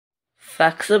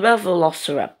Facts about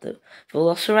Velociraptor.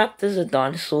 Velociraptor is a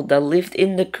dinosaur that lived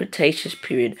in the Cretaceous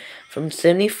period from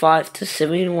 75 to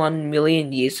 71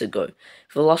 million years ago.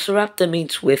 Velociraptor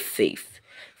means swift thief.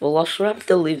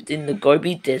 Velociraptor lived in the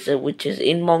Gobi Desert, which is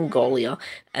in Mongolia,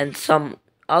 and some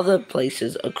other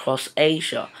places across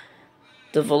Asia.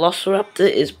 The Velociraptor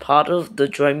is part of the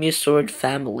Dromaeosaurid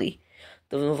family.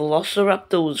 The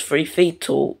Velociraptor was 3 feet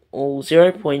tall, or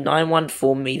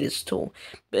 0.914 meters tall,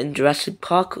 but in Jurassic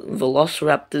Park,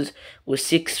 Velociraptors were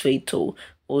 6 feet tall,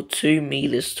 or 2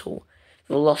 meters tall.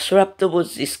 Velociraptor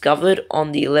was discovered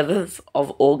on the 11th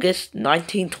of August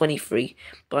 1923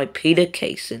 by Peter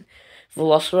Kaysen.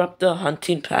 Velociraptor hunt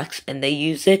in packs, and they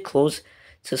use their claws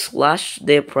to slash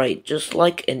their prey just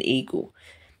like an eagle.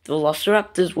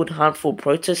 Velociraptors would hunt for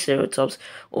Triceratops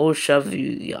or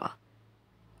Shavuya.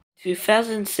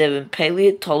 2007,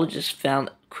 paleontologists found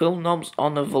quill knobs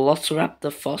on a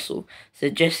Velociraptor fossil,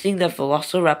 suggesting that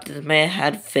Velociraptors may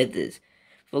have had feathers.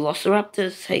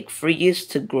 Velociraptors take 3 years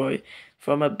to grow,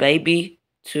 from a baby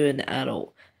to an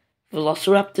adult.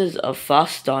 Velociraptors are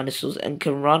fast dinosaurs and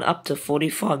can run up to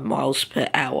 45 miles per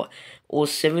hour, or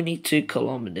 72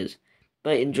 kilometers.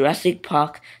 But in Jurassic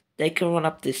Park, they can run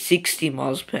up to 60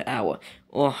 miles per hour,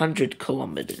 or 100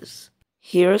 kilometers.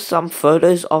 Here are some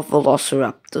photos of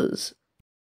Velociraptors.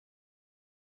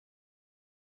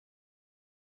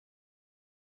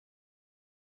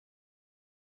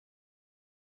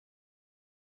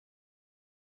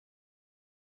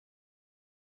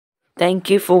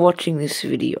 Thank you for watching this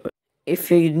video.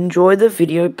 If you enjoyed the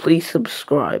video, please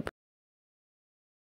subscribe.